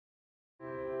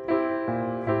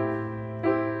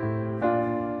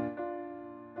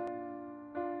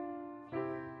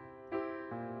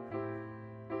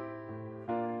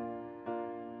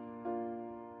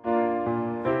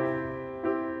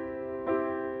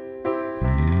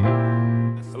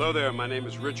Hello there, my name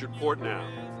is Richard Portnow.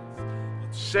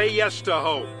 Say yes to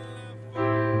hope.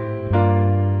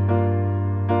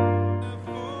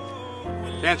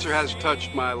 Cancer has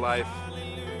touched my life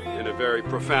in a very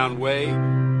profound way.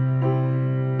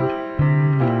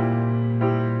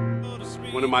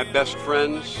 One of my best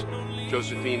friends,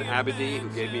 Josephine Abedy, who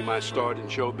gave me my start in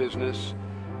show business,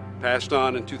 passed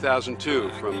on in 2002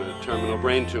 from a terminal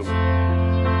brain tumor.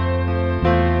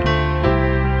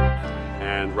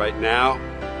 And right now,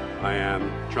 I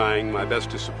am trying my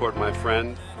best to support my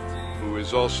friend, who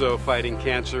is also fighting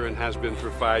cancer and has been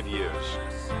for 5 years.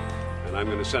 And I'm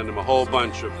going to send him a whole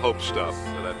bunch of hope stuff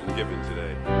that I've been given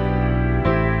today.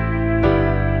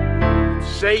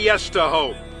 Say yes to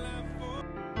hope.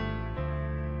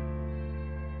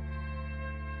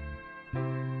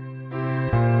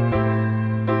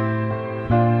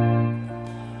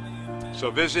 So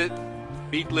visit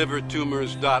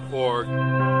beatlivertumors.org.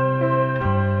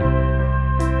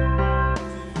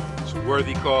 It's a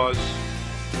worthy cause,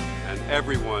 and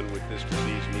everyone with this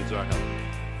disease needs our help.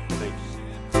 Thank you.